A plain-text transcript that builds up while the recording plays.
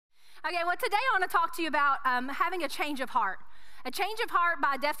Okay, well, today I want to talk to you about having a change of heart. A change of heart,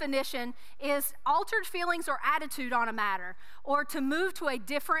 by definition, is altered feelings or attitude on a matter, or to move to a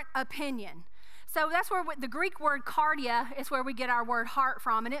different opinion. So that's where the Greek word cardia is where we get our word heart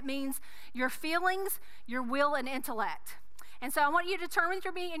from, and it means your feelings, your will, and intellect. And so I want you to turn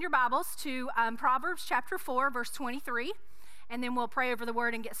with me in your Bibles to Proverbs chapter 4, verse 23. And then we'll pray over the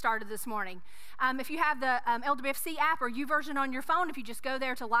word and get started this morning. If you have the LWFC app or YouVersion on your phone, if you just go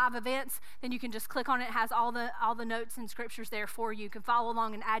there to live events, then you can just click on it. It has all the notes and scriptures there for you. You can follow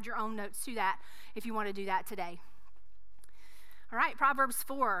along and add your own notes to that if you want to do that today. All right, Proverbs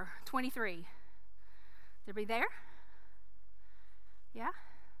 4:23. Everybody there? Yeah?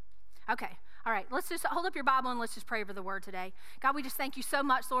 Okay. All right, let's just hold up your Bible and let's just pray over the word today. God, we just thank you so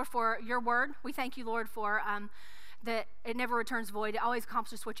much, Lord, for your word. We thank you, Lord, for that it never returns void. It always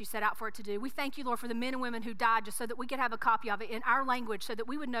accomplishes what you set out for it to do. We thank you, Lord, for the men and women who died just so that we could have a copy of it in our language so that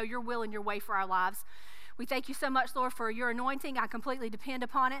we would know your will and your way for our lives. We thank you so much, Lord, for your anointing. I completely depend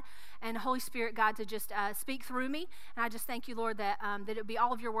upon it. And Holy Spirit, God, to just speak through me. And I just thank you, Lord, that it would be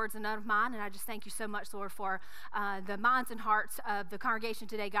all of your words and none of mine. And I just thank you so much, Lord, for the minds and hearts of the congregation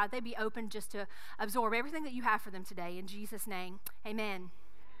today. God, they be open just to absorb everything that you have for them today. In Jesus' name, amen.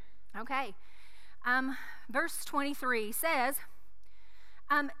 Okay. Verse 23 says,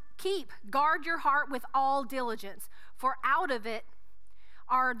 guard your heart with all diligence, for out of it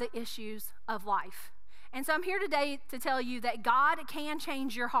are the issues of life. And so I'm here today to tell you that God can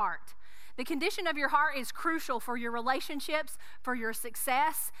change your heart. The condition of your heart is crucial for your relationships, for your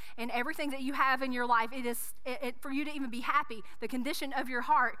success, and everything that you have in your life. For you to even be happy, the condition of your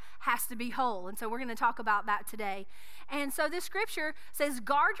heart has to be whole. And so we're going to talk about that today. And so this scripture says,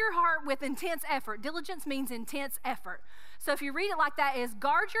 guard your heart with intense effort. Diligence means intense effort. So if you read it like that, is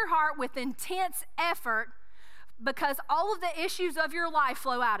guard your heart with intense effort because all of the issues of your life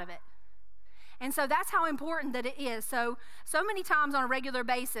flow out of it. And so that's how important that it is. So many times on a regular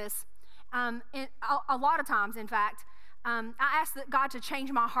basis, a lot of times, in fact, I ask that God to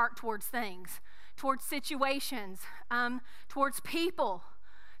change my heart towards things, towards situations, towards people,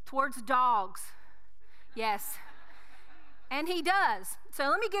 towards dogs. Yes. And he does. So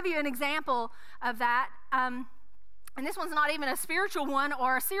let me give you an example of that. And this one's not even a spiritual one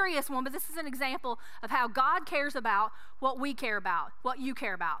or a serious one, but this is an example of how God cares about what we care about, what you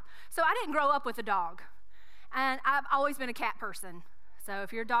care about. So I didn't grow up with a dog, and I've always been a cat person. So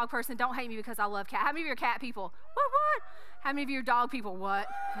if you're a dog person, don't hate me because I love cats. How many of you are cat people? What? How many of you are dog people? What?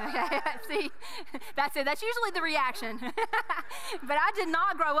 See, that's it. That's usually the reaction. But I did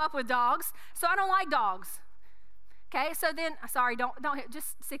not grow up with dogs, so I don't like dogs. Okay, so then, sorry, don't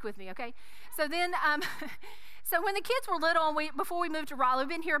just stick with me, okay? So then, so when the kids were little, and before we moved to Raleigh, we've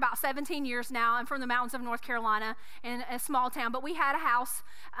been here about 17 years now. I'm from the mountains of North Carolina in a small town, but we had a house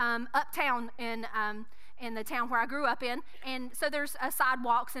uptown in the town where I grew up in, and so there's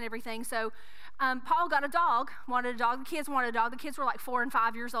sidewalks and everything. So Paul got wanted a dog. The kids wanted a dog. The kids were like 4 and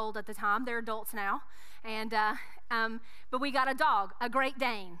 5 years old at the time. They're adults now, and but we got a dog, a Great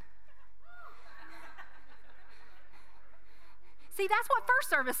Dane. See, that's what first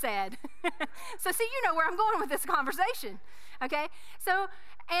service said. So see, you know where I'm going with this conversation, okay? So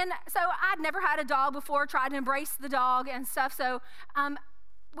I'd never had a dog before, tried to embrace the dog and stuff. So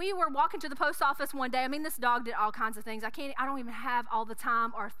we were walking to the post office one day. I mean, this dog did all kinds of things. I don't even have all the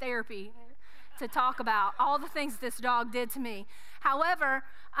time or therapy to talk about all the things this dog did to me. However,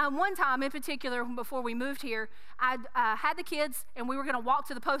 one time in particular, before we moved here, I had the kids and we were going to walk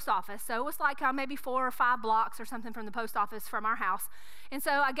to the post office. So it was like maybe 4 or 5 blocks or something from the post office from our house. And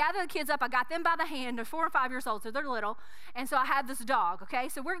so I gathered the kids up. I got them by the hand. They're 4 and 5 years old, so they're little. And so I had this dog, okay?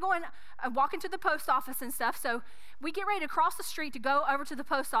 So we're going, walking to the post office and stuff. So we get ready to cross the street to go over to the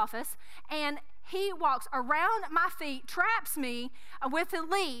post office, and he walks around my feet, traps me with a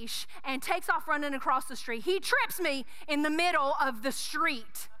leash, and takes off running across the street. He trips me in the middle of the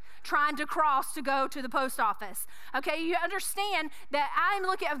street trying to cross to go to the post office. Okay, you understand that I'm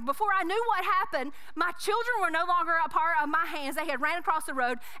looking at, before I knew what happened, my children were no longer a part of my hands. They had ran across the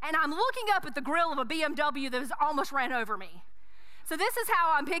road, and I'm looking up at the grill of a BMW that was almost ran over me. So this is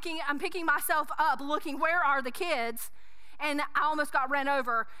how I'm picking myself up, looking, where are the kids? And I almost got ran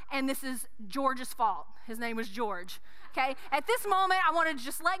over, and this is George's fault. His name was George. Okay, at this moment, I wanted to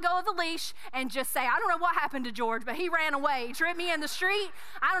just let go of the leash and just say, I don't know what happened to George, but he ran away. He tripped me in the street.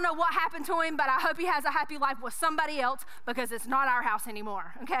 I don't know what happened to him, but I hope he has a happy life with somebody else because it's not our house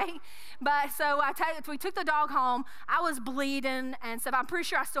anymore, okay? But so we took the dog home. I was bleeding and stuff. I'm pretty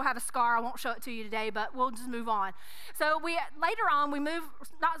sure I still have a scar. I won't show it to you today, but we'll just move on. So later on, we moved,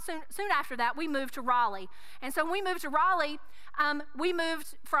 not soon after that, we moved to Raleigh. And so when we moved to Raleigh, we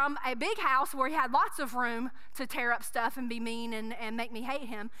moved from a big house where he had lots of room to tear up stuff and be mean and make me hate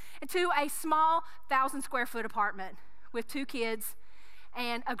him, to a small 1,000-square-foot apartment with 2 kids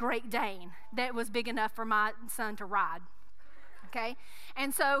and a Great Dane that was big enough for my son to ride. Okay,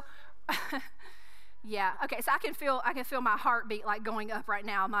 and so yeah, okay, so I can feel my heartbeat like going up right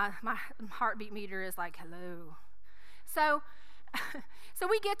now. My heartbeat meter is like, hello. So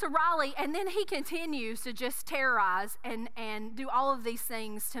we get to Raleigh, and then he continues to just terrorize and do all of these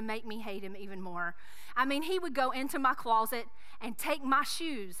things to make me hate him even more. I mean, he would go into my closet and take my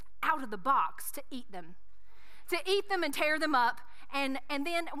shoes out of the box to eat them and tear them up. And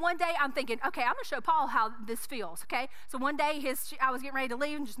then one day I'm thinking, okay, I'm going to show Paul how this feels, okay? So one day I was getting ready to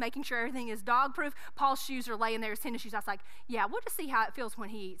leave and just making sure everything is dog-proof. Paul's shoes are laying there, his tennis shoes. I was like, yeah, we'll just see how it feels when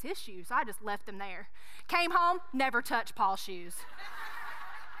he eats his shoes. So I just left them there. Came home, never touched Paul's shoes.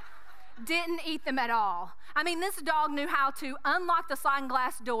 Didn't eat them at all. I mean, this dog knew how to unlock the sliding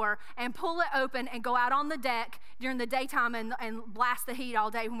glass door and pull it open and go out on the deck during the daytime and blast the heat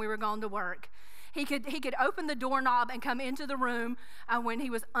all day when we were going to work. He could open the doorknob and come into the room when he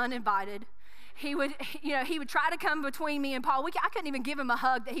was uninvited. He would try to come between me and Paul. I couldn't even give him a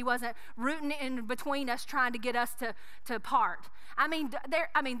hug that he wasn't rooting in between us, trying to get us to part. I mean,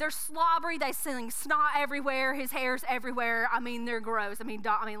 they're slobbery. They sling snot everywhere. His hair's everywhere. I mean, they're gross.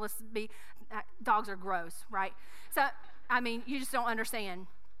 Dogs are gross, right? So, I mean, you just don't understand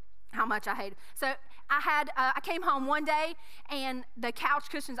how much I hate it. So I came home one day, and the couch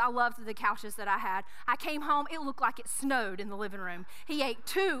cushions, I loved the couches that I had. I came home, it looked like it snowed in the living room. He ate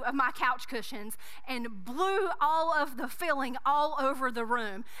 2 of my couch cushions and blew all of the filling all over the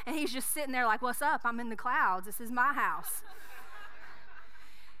room. And he's just sitting there like, what's up? I'm in the clouds. This is my house.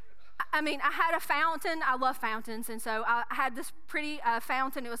 I mean, I had a fountain. I love fountains, and so I had this pretty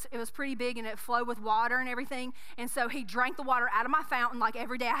fountain. It was pretty big, and it flowed with water and everything. And so he drank the water out of my fountain. Like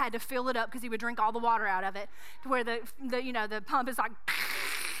every day, I had to fill it up because he would drink all the water out of it. To where the pump is like,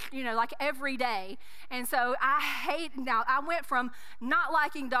 like every day. And so I went from not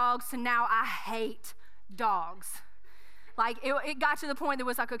liking dogs to now I hate dogs. Like it got to the point that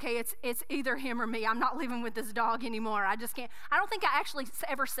was like, okay, it's either him or me. I'm not living with this dog anymore. I just can't. I don't think I actually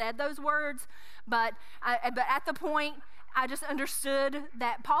ever said those words, but at the point, I just understood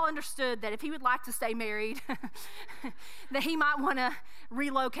that Paul understood that if he would like to stay married, that he might want to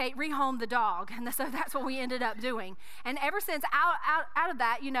rehome the dog. And so that's what we ended up doing. And ever since out of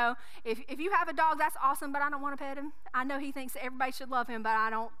that, if you have a dog, that's awesome, but I don't want to pet him. I know he thinks everybody should love him, but I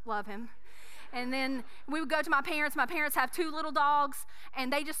don't love him. And then we would go to my parents. My parents have 2 little dogs,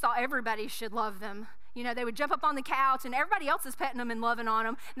 and they just thought everybody should love them. They would jump up on the couch, and everybody else is petting them and loving on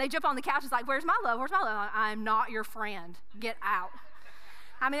them. And they jump on the couch. It's like, where's my love? Where's my love? I'm not your friend. Get out.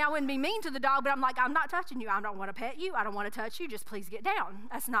 I mean, I wouldn't be mean to the dog, but I'm like, I'm not touching you. I don't want to pet you. I don't want to touch you. Just please get down.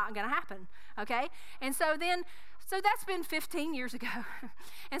 That's not going to happen, okay? And so that's been 15 years ago.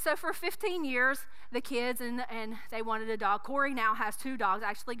 And so for 15 years, the kids, and they wanted a dog. Corey now has 2 dogs.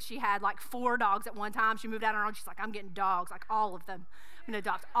 Actually, she had like 4 dogs at one time. She moved out on her own. She's like, I'm getting dogs, like all of them. I'm going to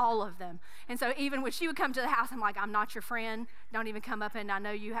adopt all of them. And so even when she would come to the house, I'm like, I'm not your friend. Don't even come up, and I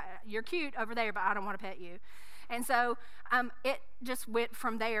know you're cute over there, but I don't want to pet you. And so it just went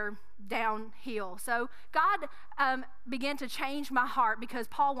from there downhill. So God began to change my heart because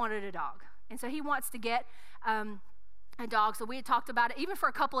Paul wanted a dog. And so he wants to get a dog. So we had talked about it even for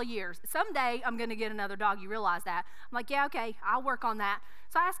a couple of years. Someday I'm going to get another dog. You realize that? I'm like, yeah, okay, I'll work on that.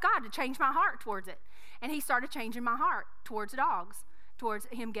 So I asked God to change my heart towards it. And he started changing my heart towards dogs, towards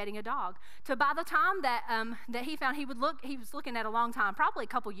him getting a dog. So by the time that he found he was looking at a long time, probably a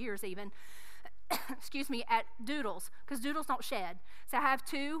couple years even, at doodles, because doodles don't shed. So I have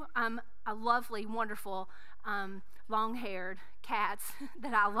 2 lovely, wonderful, long-haired cats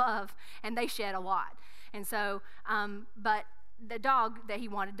that I love, and they shed a lot. And so, but the dog that he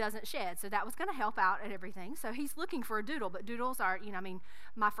wanted doesn't shed, so that was going to help out at everything. So he's looking for a doodle, but doodles are,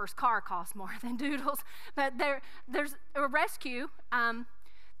 my first car cost more than doodles. But there's a rescue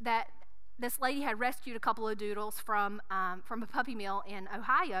that this lady had rescued a couple of doodles from a puppy mill in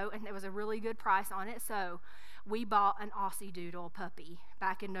Ohio, and there was a really good price on it. So we bought an Aussie Doodle puppy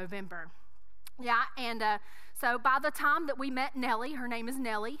back in November. Yeah, and so by the time that we met Nellie, her name is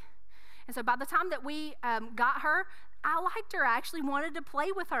Nellie, and so by the time that we got her, I liked her. I actually wanted to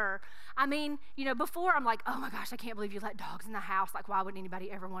play with her. I mean, before I'm like, oh my gosh, I can't believe you let dogs in the house. Like, why would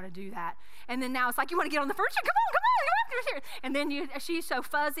anybody ever want to do that? And then now it's like, you want to get on the furniture? Come on, come on. And then she's so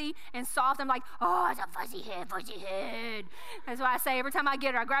fuzzy and soft. I'm like, oh, it's a fuzzy head, fuzzy head. That's why I say every time I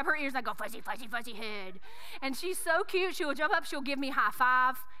get her, I grab her ears and I go, fuzzy, fuzzy, fuzzy head. And she's so cute. She will jump up. She'll give me a high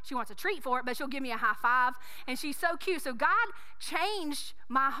five. She wants a treat for it, but she'll give me a high five. And she's so cute. So God changed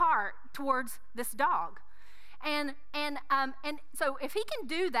my heart towards this dog. And so if he can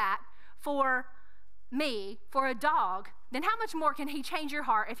do that for me, for a dog, then how much more can he change your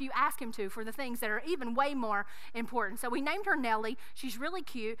heart if you ask him to for the things that are even way more important? So we named her Nellie. She's really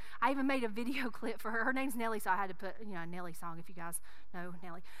cute. I even made a video clip for her. Her name's Nellie, so I had to put, a Nellie song if you guys know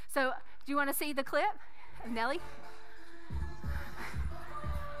Nellie. So do you want to see the clip of Nellie?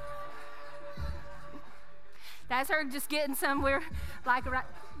 That's her just getting somewhere, like, right,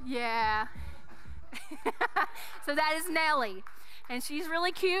 yeah. So that is Nellie. And she's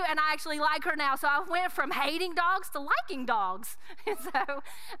really cute, and I actually like her now. So I went from hating dogs to liking dogs. And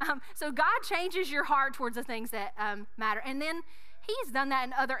so God changes your heart towards the things that matter. And then he's done that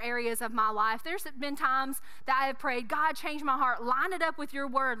in other areas of my life. There's been times that I have prayed, God, change my heart. Line it up with your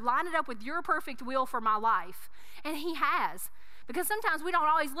word. Line it up with your perfect will for my life. And he has. Because sometimes we don't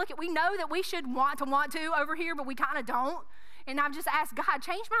always we know that we should want to over here, but we kind of don't. And I've just asked God,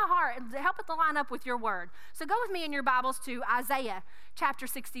 change my heart and help it to line up with your word. So go with me in your Bibles to Isaiah chapter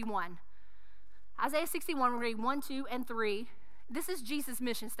 61. Isaiah 61, we're reading 1, 2, and 3. This is Jesus'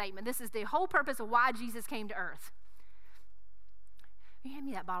 mission statement. This is the whole purpose of why Jesus came to earth. Will you hand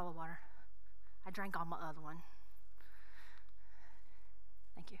me that bottle of water? I drank all my other one.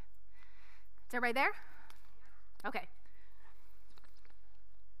 Thank you. Is everybody there? Okay.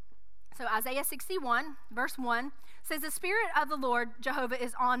 So Isaiah 61, verse 1, says, the Spirit of the Lord Jehovah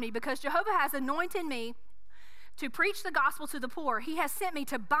is on me, because Jehovah has anointed me to preach the gospel to the poor. He has sent me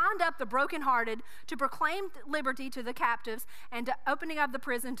to bind up the brokenhearted, to proclaim liberty to the captives, and the opening of the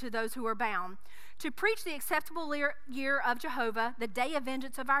prison to those who are bound, to preach the acceptable year of Jehovah, the day of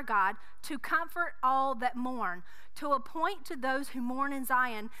vengeance of our God, to comfort all that mourn, to appoint to those who mourn in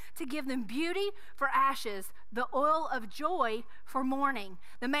Zion, to give them beauty for ashes, the oil of joy for mourning,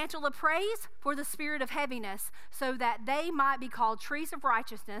 the mantle of praise for the spirit of heaviness, so that they might be called trees of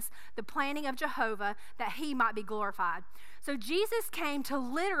righteousness, the planting of Jehovah, that he might be glorified. So Jesus came to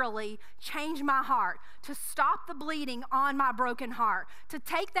literally change my heart, to stop the bleeding on my broken heart, to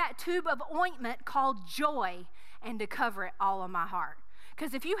take that tube of ointment called joy and to cover it all on my heart.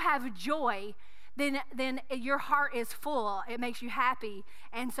 Because if you have joy, then your heart is full. It makes you happy.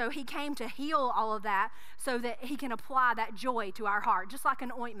 And so he came to heal all of that so that he can apply that joy to our heart, just like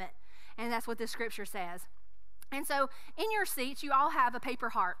an ointment. And that's what this scripture says. And so in your seats, you all have a paper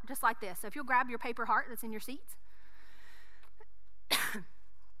heart, just like this. So if you'll grab your paper heart that's in your seats.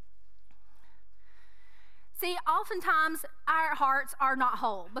 See, oftentimes our hearts are not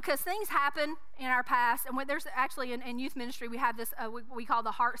whole because things happen in our past. And there's actually in youth ministry, we have this, we call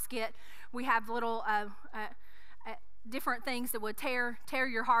the heart skit. We have little different things that would tear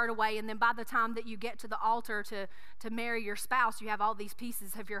your heart away. And then by the time that you get to the altar to marry your spouse, you have all these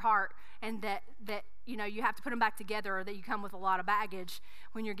pieces of your heart. And that you have to put them back together, or that you come with a lot of baggage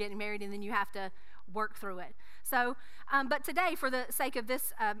when you're getting married, and then you have to work through it. So, but today, for the sake of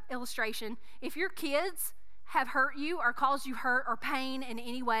this illustration, if your kids have hurt you or caused you hurt or pain in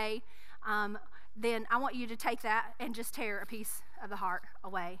any way, then I want you to take that and just tear a piece of the heart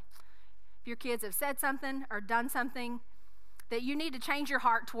away. If your kids have said something or done something that you need to change your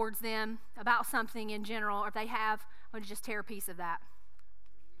heart towards them about something in general, or if they have, I want you to just tear a piece of that.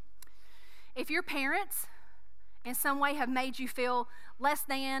 If your parents in some way have made you feel less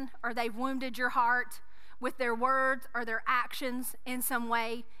than, or they've wounded your heart with their words or their actions in some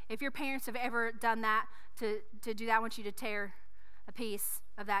way, if your parents have ever done that, to do that, I want you to tear a piece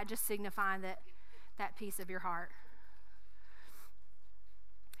of that, just signifying that piece of your heart.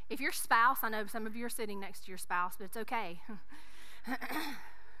 If your spouse, I know some of you are sitting next to your spouse, but it's okay.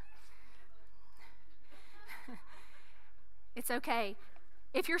 It's okay.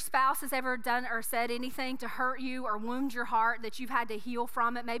 If your spouse has ever done or said anything to hurt you or wound your heart that you've had to heal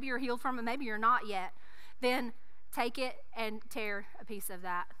from it, maybe you're healed from it, maybe you're not yet, then take it and tear a piece of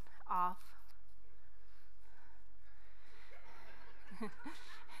that off.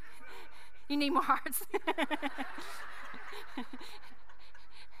 You need more hearts.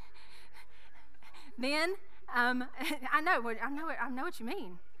 Then, I know what you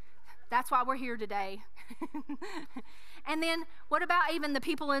mean. That's why we're here today. And then what about even the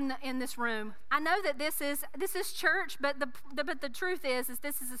people in this room? I know that this is church, but the truth is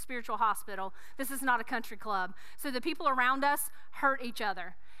this is a spiritual hospital. This is not a country club. So the people around us hurt each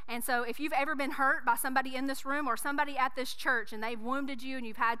other. And so if you've ever been hurt by somebody in this room or somebody at this church and they've wounded you and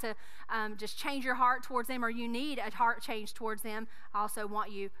you've had to just change your heart towards them, or you need a heart change towards them, I also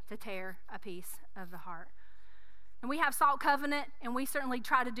want you to tear a piece of the heart. And we have Salt Covenant, and we certainly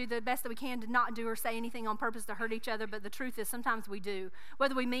try to do the best that we can to not do or say anything on purpose to hurt each other, but the truth is sometimes we do,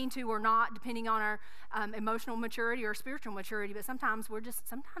 whether we mean to or not, depending on our emotional maturity or spiritual maturity, but sometimes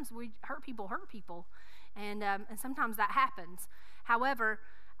we hurt people, and sometimes that happens. However,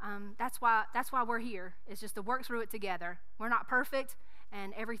 that's why we're here, is just to work through it together. We're not perfect,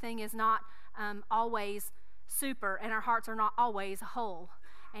 and everything is not always super, and our hearts are not always whole.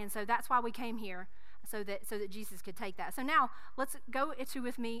 And so that's why we came here, so that Jesus could take that. So now let's go into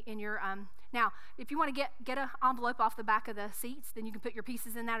with me in your now if you want to get an envelope off the back of the seats, then you can put your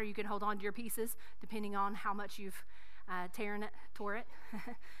pieces in that, or you can hold on to your pieces depending on how much you've tore it.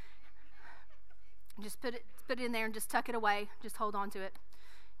 Just put it in there and just tuck it away. Just hold on to it.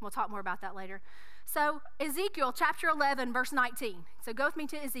 We'll talk more about that later. So Ezekiel chapter 11 verse 19. So go with me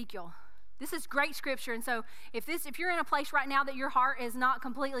to Ezekiel. This is great scripture, and so if you're in a place right now that your heart is not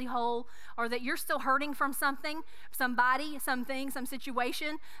completely whole, or that you're still hurting from something, somebody, something, some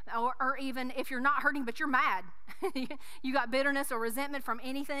situation, or even if you're not hurting but you're mad, you got bitterness or resentment from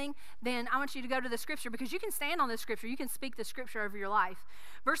anything, then I want you to go to the scripture, because you can stand on this scripture. You can speak the scripture over your life.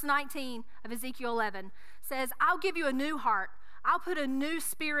 Verse 19 of Ezekiel 11 says, I'll give you a new heart. I'll put a new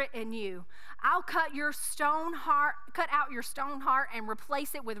spirit in you. I'll cut out your stone heart and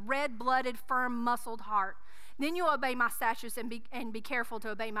replace it with red-blooded, firm, muscled heart. Then you'll obey my statutes and be careful to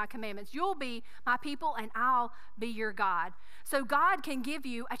obey my commandments. You'll be my people and I'll be your God. So God can give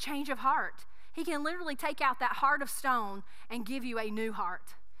you a change of heart. He can literally take out that heart of stone and give you a new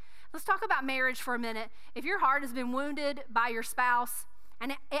heart. Let's talk about marriage for a minute. If your heart has been wounded by your spouse,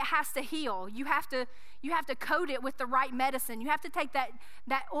 and it has to heal. You have to coat it with the right medicine. You have to take that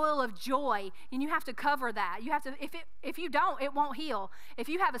oil of joy, and you have to cover that. You have to. If you don't, it won't heal. If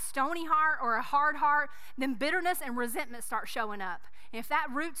you have a stony heart or a hard heart, then bitterness and resentment start showing up. And if that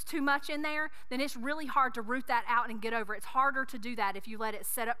roots too much in there, then it's really hard to root that out and get over it. It's harder to do that if you let it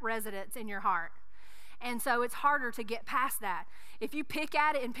set up residence in your heart. And so it's harder to get past that. If you pick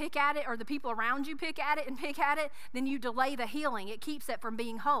at it, or the people around you pick at it, then you delay the healing. It keeps it from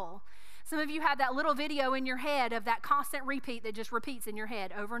being whole. Some of you have that little video in your head of that constant repeat that just repeats in your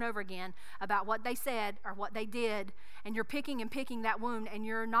head over and over again about what they said or what they did, and you're picking that wound, and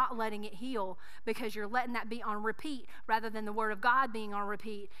you're not letting it heal because you're letting that be on repeat rather than the word of God being on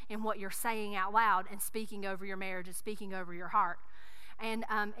repeat in what you're saying out loud and speaking over your marriage and speaking over your heart. And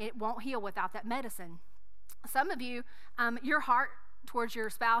it won't heal without that medicine. Some of you, your heart towards your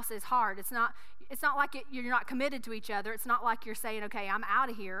spouse is hard. It's not like you're not committed to each other. It's not like you're saying, okay, I'm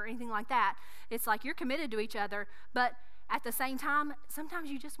out of here or anything like that. It's like you're committed to each other, but at the same time, sometimes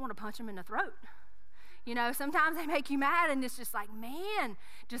you just want to punch them in the throat. You know, sometimes they make you mad, and it's just like, man,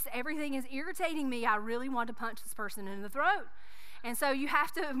 just everything is irritating me. I really want to punch this person in the throat. And so you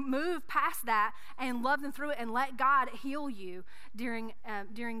have to move past that and love them through it and let God heal you during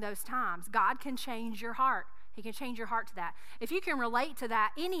those times. God can change your heart. He can change your heart to that. If you can relate to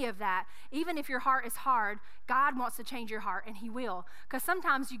that, any of that, even if your heart is hard, God wants to change your heart, and He will. Because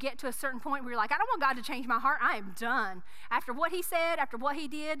sometimes you get to a certain point where you're like, I don't want God to change my heart. I am done. After what He said, after what He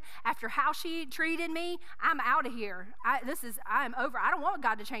did, after how she treated me, I'm out of here. I am over. I don't want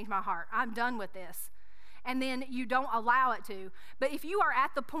God to change my heart. I'm done with this. And then you don't allow it to. But if you are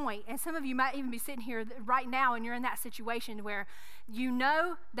at the point, and some of you might even be sitting here right now, and you're in that situation where you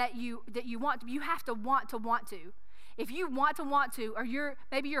know that you want to, you have to want to. If you want to, or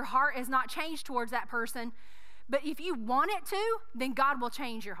maybe your heart is not changed towards that person, but if you want it to, then God will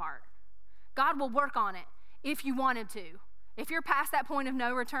change your heart. God will work on it if you want Him to. If you're past that point of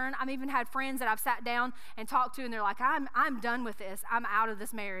no return, I've even had friends that I've sat down and talked to, and they're like, I'm done with this. I'm out of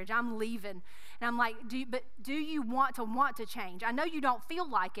this marriage. I'm leaving. And I'm like, do you want to change? I know you don't feel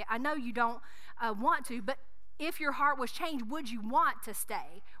like it. I know you don't want to, but if your heart was changed, would you want to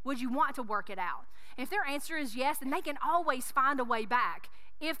stay? Would you want to work it out? If their answer is yes, then they can always find a way back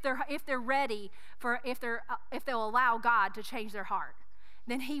if they're ready if they'll allow God to change their heart.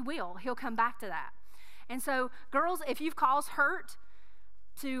 Then He will. He'll come back to that. And so, girls, if you've caused hurt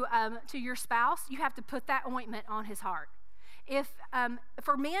to your spouse, you have to put that ointment on his heart. If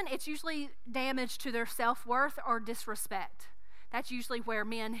for men, it's usually damage to their self-worth or disrespect. That's usually where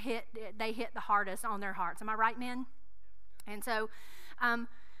men hit the hardest on their hearts. Am I right, men? And so,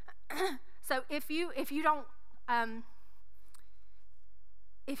 so if you don't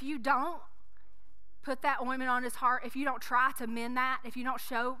if you don't put that ointment on his heart, if you don't try to mend that, if you don't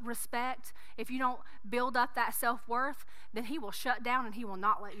show respect, if you don't build up that self-worth, then he will shut down and he will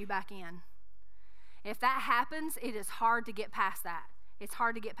not let you back in. If that happens, it is hard to get past that. It's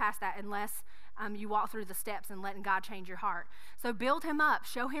hard to get past that unless you walk through the steps and letting God change your heart. So build him up,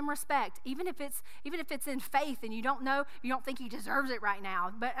 show him respect, even if it's in faith and you don't think he deserves it right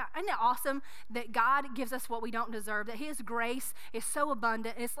now. But isn't it awesome that God gives us what we don't deserve, that his grace is so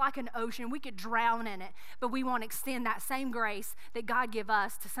abundant, it's like an ocean, we could drown in it, but we won't extend that same grace that God give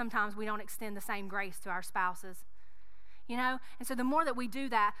us to sometimes we don't extend the same grace to our spouses. You know, and so the more that we do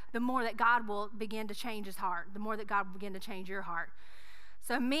that, the more that God will begin to change his heart, the more that God will begin to change your heart.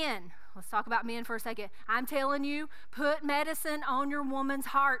 So men, let's talk about men for a second. I'm telling you, put medicine on your woman's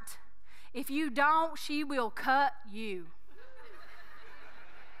heart. If you don't, she will cut you.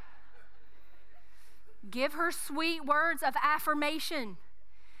 Give her sweet words of affirmation.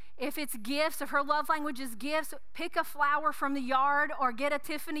 If it's gifts, if her love language is gifts, pick a flower from the yard or get a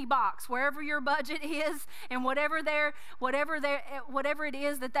Tiffany box, wherever your budget is, and whatever it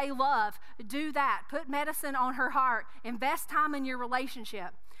is that they love, do that. Put medicine on her heart. Invest time in your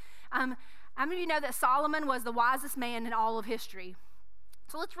relationship. How many of you know that Solomon was the wisest man in all of history?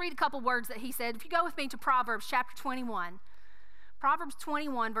 So let's read a couple words that he said. If you go with me to Proverbs chapter 21. Proverbs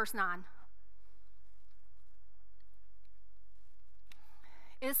 21, verse 9.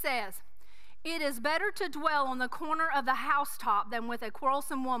 It says, "It is better to dwell on the corner of the housetop than with a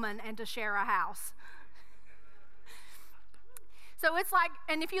quarrelsome woman and to share a house." So it's like,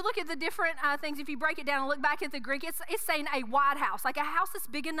 and if you look at the different things, if you break it down and look back at the Greek, it's saying a wide house, like a house that's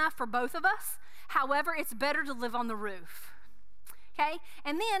big enough for both of us. However, it's better to live on the roof. Okay?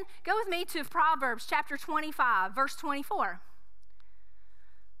 And then go with me to Proverbs chapter 25, verse 24.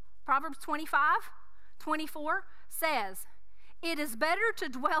 Proverbs 25, 24 says, "It is better to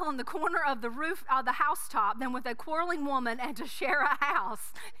dwell on the corner of the roof of the housetop than with a quarreling woman and to share a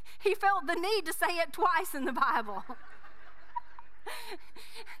house." He felt the need to say it twice in the Bible.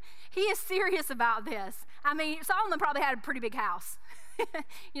 He is serious about this. I mean, Solomon probably had a pretty big house.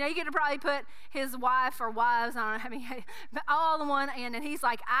 You know, you could have probably put his wife or wives, I don't know, I mean, all in one, and he's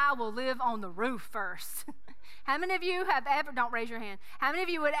like, "I will live on the roof first." How many of you have ever, don't raise your hand, how many of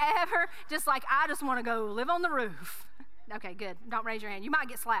you would ever just like, "I just want to go live on the roof"? Okay, good. Don't raise your hand. You might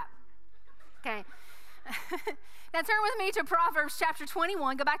get slapped. Okay. Now turn with me to Proverbs chapter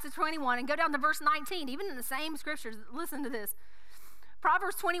 21. Go back to 21 and go down to verse 19. Even in the same scriptures, listen to this.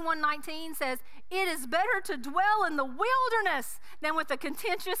 Proverbs 21:19 says, "It is better to dwell in the wilderness than with a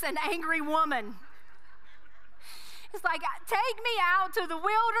contentious and angry woman." It's like, take me out to the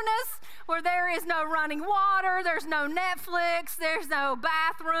wilderness where there is no running water, there's no Netflix, there's no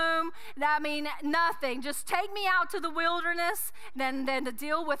bathroom, I mean, nothing. Just take me out to the wilderness than to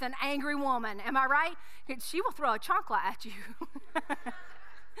deal with an angry woman. Am I right? She will throw a chancla at you.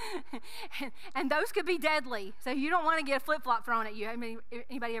 And those could be deadly. So you don't want to get a flip-flop thrown at you. I mean,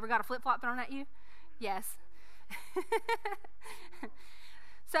 anybody ever got a flip-flop thrown at you? Yes.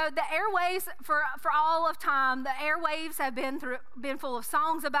 So the airwaves, for all of time, the airwaves have been full of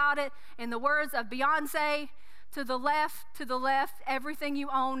songs about it. In the words of Beyonce, to the left, everything you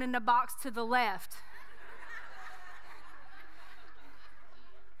own in the box to the left.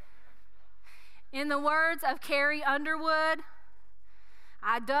 In the words of Carrie Underwood,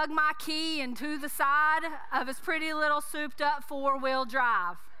 "I dug my key into the side of his pretty little souped-up four-wheel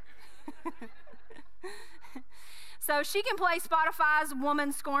drive." So she can play Spotify's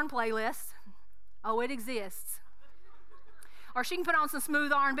Woman Scorn playlist. Oh, it exists. Or she can put on some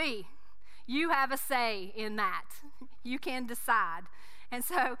smooth R&B. You have a say in that. You can decide. And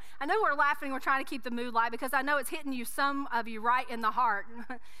so I know we're laughing, we're trying to keep the mood light because I know it's hitting you, some of you, right in the heart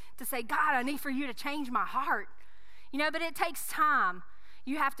to say, "God, I need for you to change my heart." You know, but it takes time.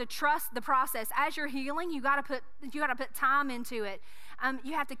 You have to trust the process. As you're healing, you got to put time into it.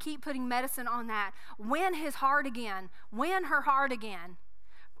 You have to keep putting medicine on that. Win his heart again. Win her heart again.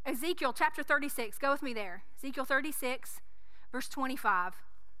 Ezekiel chapter 36. Go with me there. Ezekiel 36, verse 25.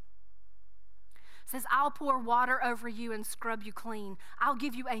 Says, "I'll pour water over you and scrub you clean. I'll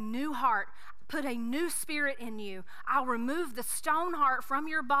give you a new heart, put a new spirit in you. I'll remove the stone heart from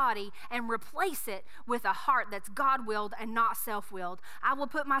your body and replace it with a heart that's God-willed and not self-willed. I will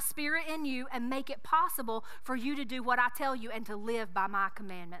put my spirit in you and make it possible for you to do what I tell you and to live by my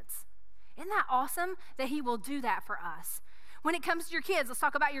commandments." Isn't that awesome that he will do that for us? When it comes to your kids, let's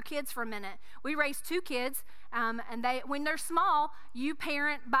talk about your kids for a minute. We raised 2 kids, and when they're small, you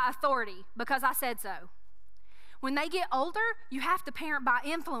parent by authority because I said so. When they get older, you have to parent by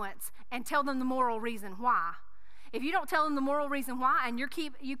influence and tell them the moral reason why. If you don't tell them the moral reason why, and you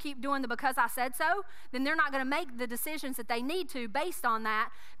keep doing the because I said so, then they're not going to make the decisions that they need to based on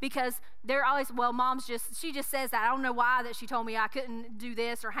that, because they're always, well, she just says that. I don't know why that she told me I couldn't do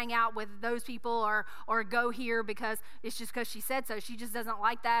this or hang out with those people or go here, because it's just because she said so. She just doesn't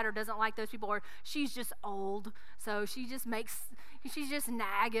like that or doesn't like those people, or she's just old, so she's just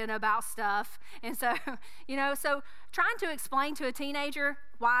nagging about stuff. And so, so trying to explain to a teenager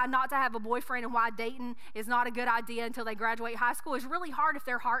why not to have a boyfriend and why dating is not a good idea until they graduate high school is really hard if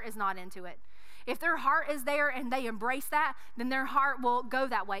their heart is not into it. If their heart is there and they embrace that, then their heart will go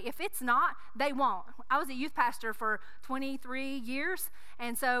that way. If it's not, they won't. I was a youth pastor for 23 years,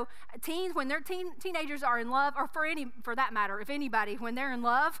 and so teens, when their teenagers are in love, or for that matter, if anybody, when they're in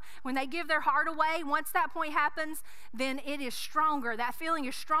love, when they give their heart away, once that point happens, then it is stronger. That feeling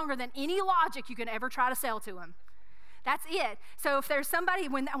is stronger than any logic you can ever try to sell to them. That's it. So if there's somebody,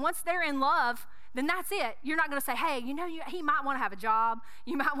 once they're in love, then that's it. You're not going to say, hey, he might want to have a job.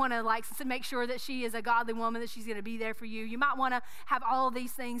 You might want to make sure that she is a godly woman, that she's going to be there for you. You might want to have all of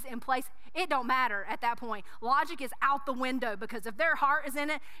these things in place. It don't matter at that point. Logic is out the window, because if their heart is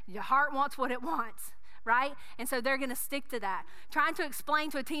in it, your heart wants what it wants, right? And so they're going to stick to that. Trying to explain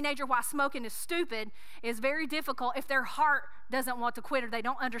to a teenager why smoking is stupid is very difficult if their heart doesn't want to quit, or they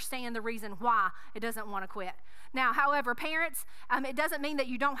don't understand the reason why it doesn't want to quit. Now, however, parents, it doesn't mean that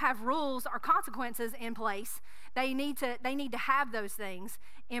you don't have rules or consequences in place. They need to have those things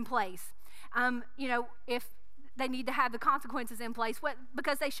in place. If they need to have the consequences in place,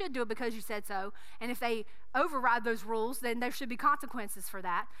 because they should do it because you said so. And if they override those rules, then there should be consequences for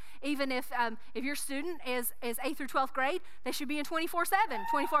that. Even if your student is 8th through 12th grade, they should be in 24/7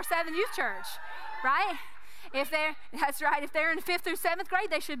 youth church, right? That's right. If they're in 5th through 7th grade,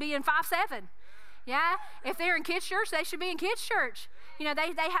 they should be in 5-7. Yeah, if they're in kids' church, they should be in kids' church. We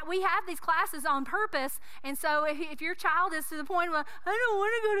have these classes on purpose, and so if your child is to the point where, I don't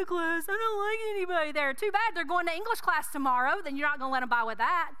want to go to class, I don't like anybody there, too bad, they're going to English class tomorrow, then you're not going to let them by with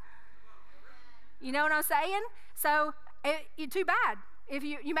that. You know what I'm saying? So, too bad. If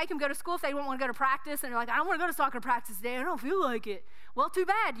you make them go to school, if they don't want to go to practice, and they're like, I don't want to go to soccer practice today, I don't feel like it. Well, too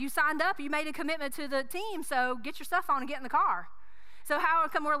bad. You signed up, you made a commitment to the team, so get your stuff on and get in the car. So how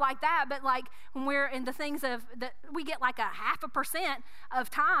come we're like that? But when we're in the things we get like 0.5%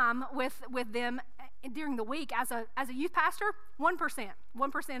 of time with them during the week as a youth pastor. 1%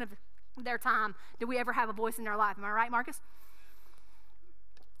 of their time do we ever have a voice in their life. Am I right, Marcus?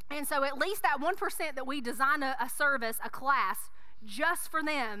 And so at least that 1% that we design a service, a class just for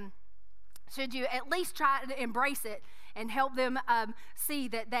them, should you at least try to embrace it and help them see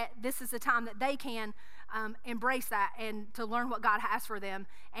that this is the time that they can embrace that and to learn what God has for them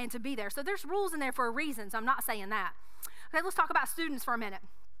and to be there. So there's rules in there for a reason, so I'm not saying that. Okay, let's talk about students for a minute.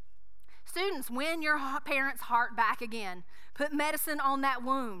 Students, win your parents' heart back again. Put medicine on that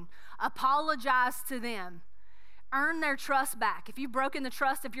wound. Apologize to them. Earn their trust back. If you've broken the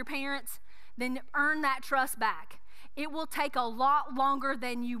trust of your parents, then earn that trust back. It will take a lot longer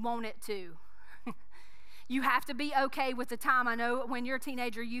than you want it to. You have to be okay with the time. I know when you're a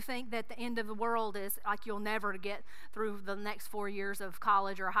teenager, you think that the end of the world is like you'll never get through the next 4 years of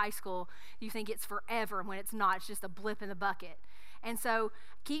college or high school. You think it's forever when it's not. It's just a blip in the bucket. And so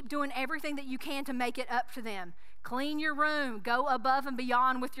keep doing everything that you can to make it up to them. Clean your room. Go above and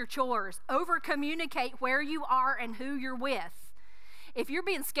beyond with your chores. Over-communicate where you are and who you're with. If you're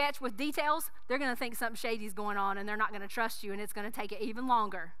being sketched with details, they're going to think something shady is going on, and they're not going to trust you, and it's going to take it even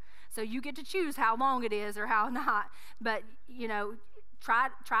longer. So you get to choose how long it is or how not. But, try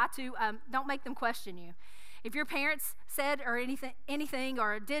to, don't make them question you. If your parents said or anything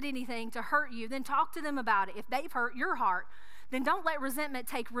or did anything to hurt you, then talk to them about it. If they've hurt your heart, then don't let resentment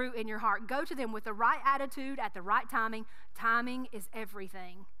take root in your heart. Go to them with the right attitude at the right timing. Timing is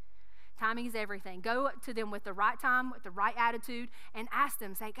everything. Timing is everything. Go to them with the right time, with the right attitude, and ask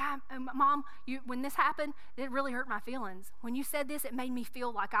them, say, God, Mom, when this happened, it really hurt my feelings. When you said this, it made me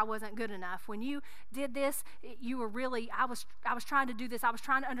feel like I wasn't good enough. When you did this, you were really, I was trying to do this. I was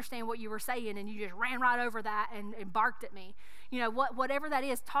trying to understand what you were saying, and you just ran right over that and barked at me. Whatever that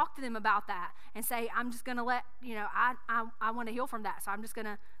is, talk to them about that and say, I'm just going to let, I want to heal from that. So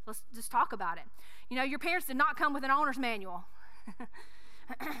let's just talk about it. Your parents did not come with an owner's manual.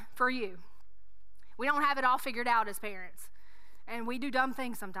 For you. We don't have it all figured out as parents, and we do dumb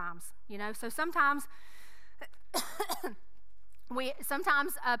things sometimes, so sometimes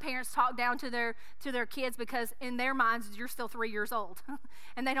parents talk down to their kids because in their minds you're still 3 years old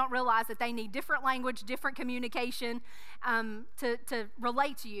and they don't realize that they need different language, different communication to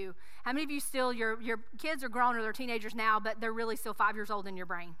relate to you. How many of you still, your kids are grown or they're teenagers now, but they're really still 5 years old in your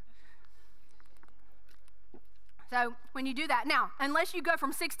brain? So when you do that, now, unless you go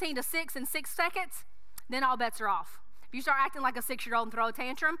from 16 to 6 in 6 seconds, then all bets are off. If you start acting like a 6-year-old and throw a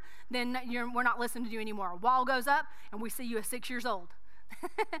tantrum, then we're not listening to you anymore. A wall goes up, and we see you at 6 years old.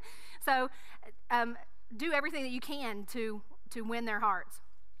 So do everything that you can to win their hearts.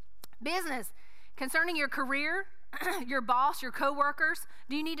 Business, concerning your career, your boss, your coworkers,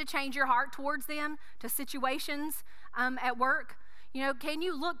 do you need to change your heart towards them, to situations at work? Can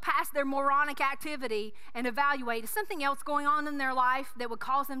you look past their moronic activity and evaluate, is something else going on in their life that would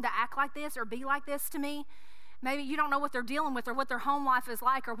cause them to act like this or be like this to me? Maybe you don't know what they're dealing with or what their home life is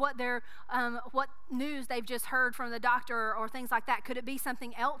like or what news they've just heard from the doctor or things like that. Could it be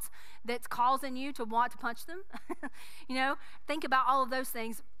something else that's causing you to want to punch them? Think about all of those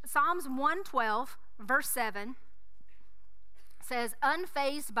things. Psalms 112, verse 7 says,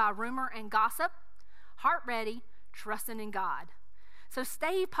 unfazed by rumor and gossip, heart ready, trusting in God. So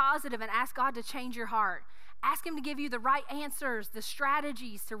stay positive and ask God to change your heart. Ask him to give you the right answers, the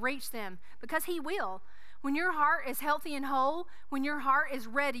strategies to reach them, because he will. When your heart is healthy and whole, when your heart is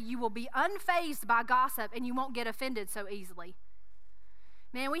ready, you will be unfazed by gossip and you won't get offended so easily.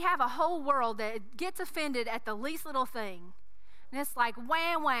 Man, we have a whole world that gets offended at the least little thing. And it's like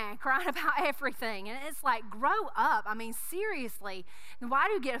wham, wham, crying about everything. And it's like, grow up. I mean, seriously. And why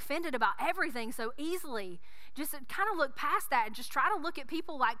do you get offended about everything so easily? Just kind of look past that and just try to look at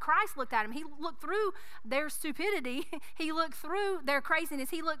people like Christ looked at them. He looked through their stupidity. He looked through their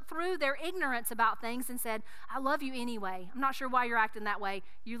craziness. He looked through their ignorance about things and said, I love you anyway. I'm not sure why you're acting that way.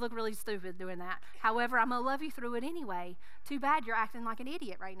 You look really stupid doing that. However, I'm going to love you through it anyway. Too bad you're acting like an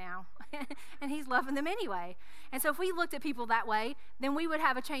idiot right now. And he's loving them anyway. And so if we looked at people that way, then we would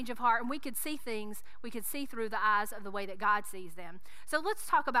have a change of heart and we could see things, we could see through the eyes of the way that God sees them. So let's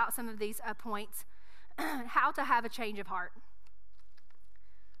talk about some of these points. How to have a change of heart.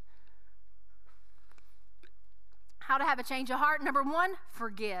 How to have a change of heart. Number 1,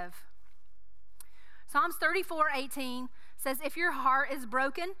 forgive. Psalms 34:18 says, if your heart is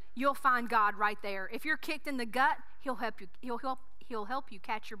broken, you'll find God right there. If you're kicked in the gut, he'll help you. He'll help you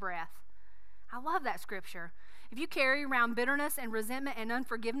catch your breath. I love that scripture. If you carry around bitterness and resentment and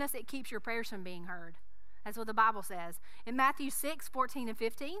unforgiveness, it keeps your prayers from being heard. That's what the Bible says. In Matthew 6:14 and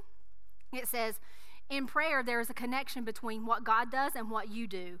 15, it says, in prayer, there is a connection between what God does and what you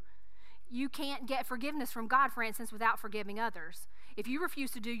do. You can't get forgiveness from God, for instance, without forgiving others. If you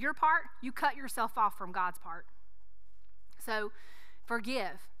refuse to do your part, you cut yourself off from God's part. So,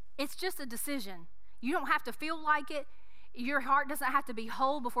 forgive. It's just a decision. You don't have to feel like it. Your heart doesn't have to be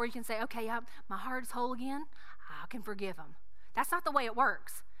whole before you can say, okay, my heart is whole again. I can forgive him. That's not the way it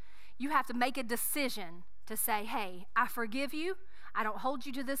works. You have to make a decision to say, hey, I forgive you. I don't hold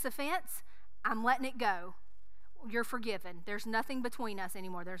you to this offense. I'm letting it go. You're forgiven. There's nothing between us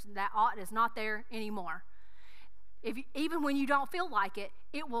anymore. That ought is not there anymore. Even when you don't feel like it,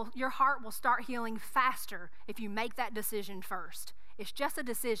 your heart will start healing faster if you make that decision first. It's just a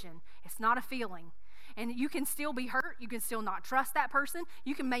decision. It's not a feeling. And you can still be hurt. You can still not trust that person.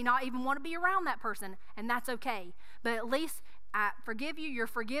 You may not even want to be around that person, and that's okay. But at least I forgive you. You're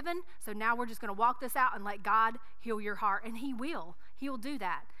forgiven. So now we're just going to walk this out and let God heal your heart, and he will. He will do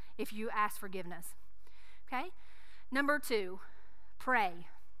that if you ask forgiveness. Okay? Number 2, pray.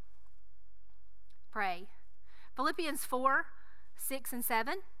 Pray. Philippians 4:6 and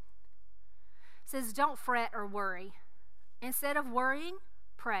 7 says, don't fret or worry. Instead of worrying,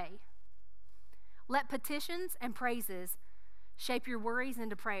 pray. Let petitions and praises shape your worries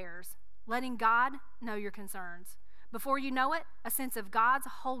into prayers, letting God know your concerns. Before you know it, a sense of God's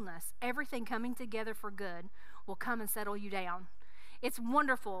wholeness, everything coming together for good, will come and settle you down. It's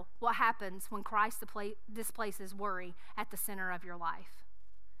wonderful what happens when Christ displaces worry at the center of your life.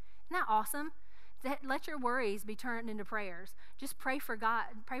 Isn't that awesome? Let your worries be turned into prayers. Just pray for God.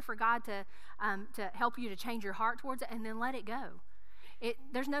 Pray for God to help you to change your heart towards it, and then let it go.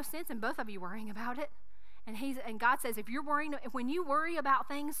 There's no sense in both of you worrying about it. And God says, when you worry about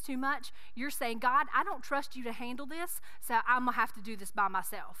things too much, you're saying, God, I don't trust you to handle this, so I'm going to have to do this by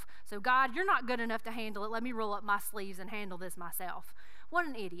myself. So God, you're not good enough to handle it. Let me roll up my sleeves and handle this myself. What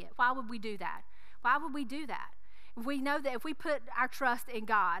an idiot. Why would we do that? Why would we do that? We know that if we put our trust in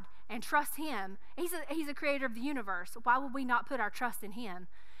God and trust him, he's a creator of the universe. Why would we not put our trust in him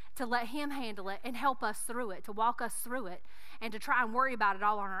to let him handle it and help us through it, to walk us through it, and to try and worry about it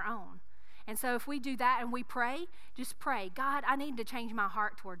all on our own? And so if we do that and we pray, just pray, God, I need to change my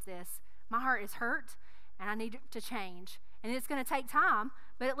heart towards this. My heart is hurt, and I need to change. And it's going to take time,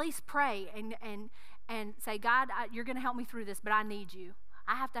 but at least pray and say, God, you're going to help me through this, but I need you.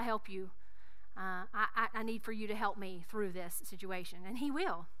 I have to help you. I need for you to help me through this situation. And he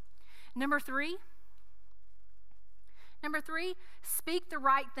will. Number 3, Number 3, speak the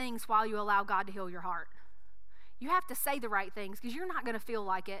right things while you allow God to heal your heart. You have to say the right things because you're not going to feel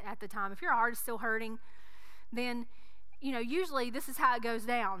like it at the time. If your heart is still hurting, then, usually this is how it goes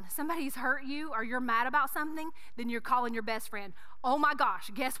down. Somebody's hurt you or you're mad about something, then you're calling your best friend. Oh my gosh,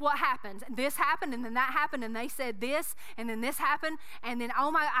 guess what happened? This happened and then that happened and they said this and then this happened and then,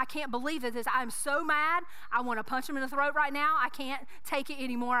 I can't believe this. I'm so mad. I want to punch them in the throat right now. I can't take it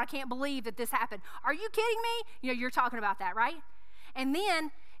anymore. I can't believe that this happened. Are you kidding me? You're talking about that, right? And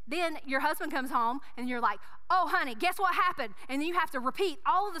then your husband comes home and you're like, oh, honey, guess what happened? And then you have to repeat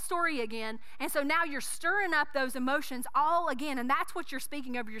all of the story again. And so now you're stirring up those emotions all again. And that's what you're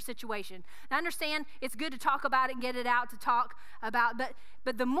speaking over your situation. And I understand it's good to talk about it and get it out to talk about.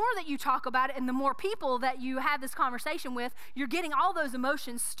 But the more that you talk about it and the more people that you have this conversation with, you're getting all those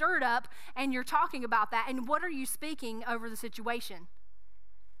emotions stirred up and you're talking about that. And what are you speaking over the situation?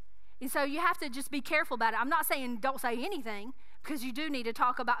 And so you have to just be careful about it. I'm not saying don't say anything, because you do need to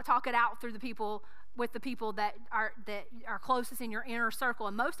talk it out through the people that are closest in your inner circle.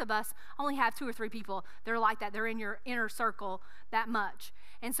 And most of us only have 2 or 3 people that are like that. They're in your inner circle that much.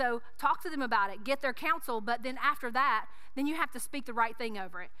 And so talk to them about it, get their counsel, but then after that, then you have to speak the right thing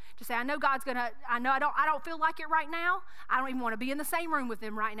over it. Just say, I know I don't feel like it right now. I don't even want to be in the same room with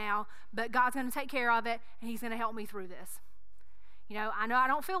them right now, but God's going to take care of it and he's going to help me through this. I know I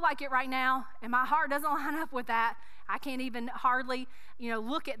don't feel like it right now, and my heart doesn't line up with that. I can't even hardly,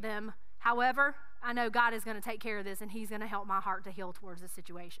 look at them. However, I know God is going to take care of this, and he's going to help my heart to heal towards this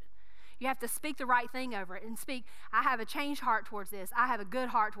situation. You have to speak the right thing over it and speak, I have a changed heart towards this. I have a good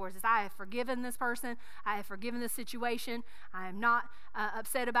heart towards this. I have forgiven this person. I have forgiven this situation. I am not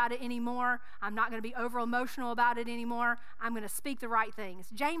upset about it anymore. I'm not going to be over emotional about it anymore. I'm going to speak the right things.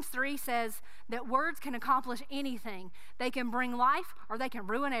 James 3 says that words can accomplish anything. They can bring life or they can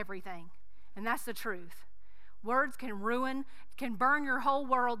ruin everything. And that's the truth. Words can burn your whole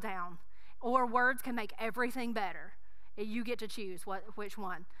world down, or words can make everything better. You get to choose which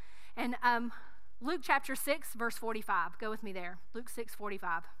one. And Luke chapter 6, verse 45. Go with me there. Luke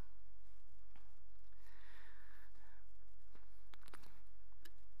 6:45.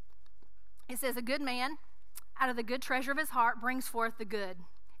 It says, a good man out of the good treasure of his heart brings forth the good,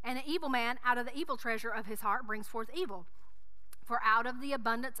 and an evil man out of the evil treasure of his heart brings forth evil. For out of the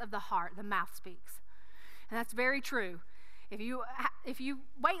abundance of the heart, the mouth speaks. And that's very true. If you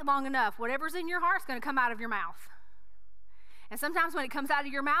wait long enough, whatever's in your heart is going to come out of your mouth. And sometimes when it comes out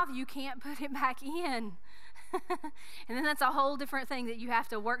of your mouth, you can't put it back in. And then that's a whole different thing that you have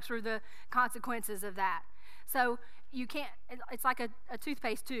to work through the consequences of that. So you can't, it's like a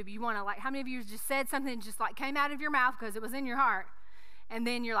toothpaste tube. You want to, how many of you just said something that just came out of your mouth because it was in your heart? And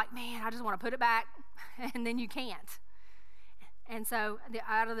then you're like, man, I just want to put it back. And then you can't. And so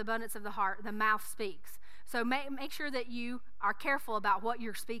out of the abundance of the heart, the mouth speaks. So make sure that you are careful about what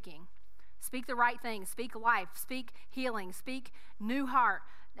you're speaking. Speak the right things. Speak life. Speak healing. Speak new heart.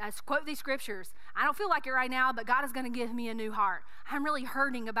 Quote these scriptures. I don't feel like it right now, but God is going to give me a new heart. I'm really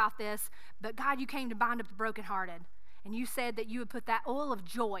hurting about this, but God, you came to bind up the brokenhearted. And you said that you would put that oil of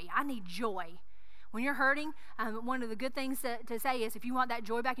joy. I need joy. When you're hurting, one of the good things to say is if you want that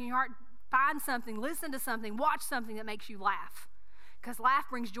joy back in your heart, find something, listen to something, watch something that makes you laugh. Because laugh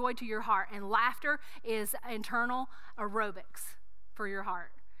brings joy to your heart, and laughter is internal aerobics for your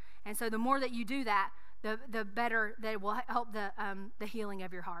heart. And so the more that you do that, the better that it will help the healing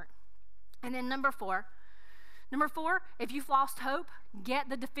of your heart. And then number four, if you've lost hope, get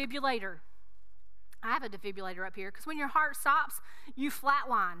the defibrillator. I have a defibrillator up here because when your heart stops, you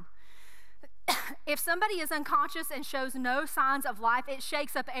flatline. If somebody is unconscious and shows no signs of life, it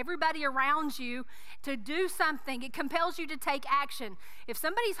shakes up everybody around you to do something. It compels you to take action. If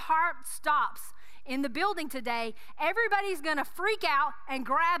somebody's heart stops in the building today, everybody's going to freak out and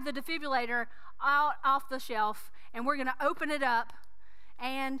grab the defibrillator out off the shelf, and we're going to open it up,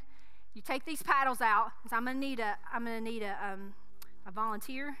 and you take these paddles out. So I'm going to need a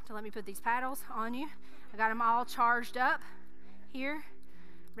volunteer to let me put these paddles on you. I got them all charged up here,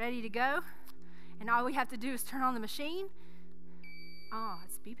 ready to go. And all we have to do is turn on the machine. Oh,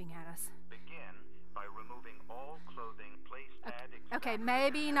 it's beeping at us. Begin by removing all clothing placed at Okay,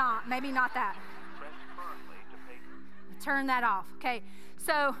 maybe not that. Press firmly to paper. Turn that off. Okay,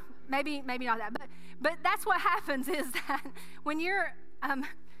 so maybe not that. But that's what happens is that when you're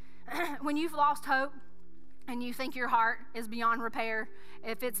when you've lost hope and you think your heart is beyond repair,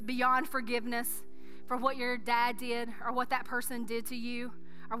 if it's beyond forgiveness for what your dad did or what that person did to you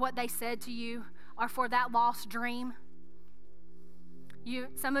or what they said to you, or for that lost dream.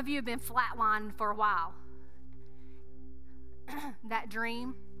 Some of you have been flatlined for a while. That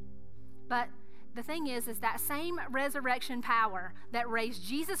dream. But the thing is that same resurrection power that raised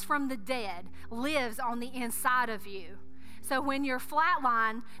Jesus from the dead lives on the inside of you. So when you're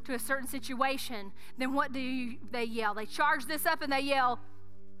flatlined to a certain situation, then what do they yell? They charge this up and they yell,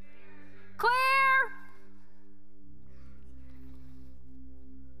 clear!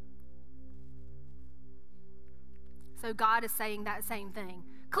 So God is saying that same thing.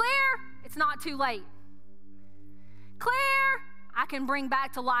 Clear! It's not too late. Clear! I can bring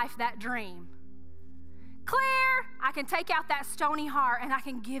back to life that dream. Clear! I can take out that stony heart and I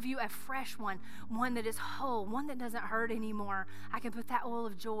can give you a fresh one that is whole, one that doesn't hurt anymore. I can put that oil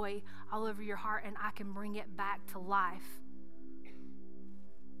of joy all over your heart and I can bring it back to life.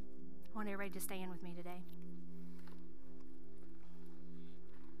 I want everybody to stand with me today.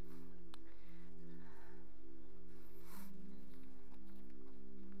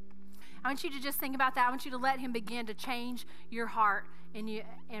 I want you to just think about that. I want you to let him begin to change your heart and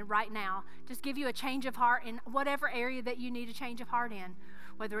right now. Just give you a change of heart in whatever area that you need a change of heart in.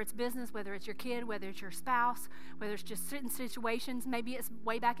 Whether it's business, whether it's your kid, whether it's your spouse, whether it's just certain situations. Maybe it's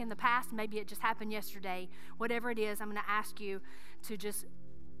way back in the past. Maybe it just happened yesterday. Whatever it is, I'm going to ask you to just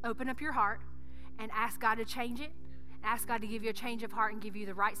open up your heart and ask God to change it. Ask God to give you a change of heart and give you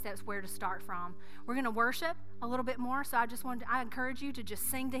the right steps where to start from. We're going to worship a little bit more, so I encourage you to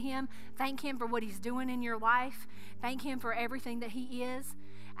just sing to him. Thank him for what he's doing in your life. Thank him for everything that he is.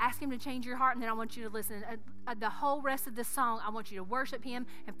 Ask him to change your heart, and then I want you to listen. The whole rest of this song, I want you to worship him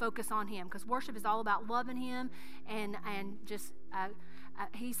and focus on him, because worship is all about loving him and just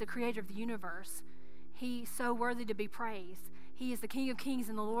he's the creator of the universe. He's so worthy to be praised. He is the King of Kings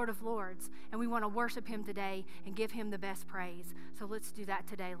and the Lord of Lords, and we want to worship him today and give him the best praise. So let's do that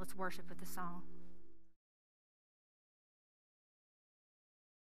today. Let's worship with the song.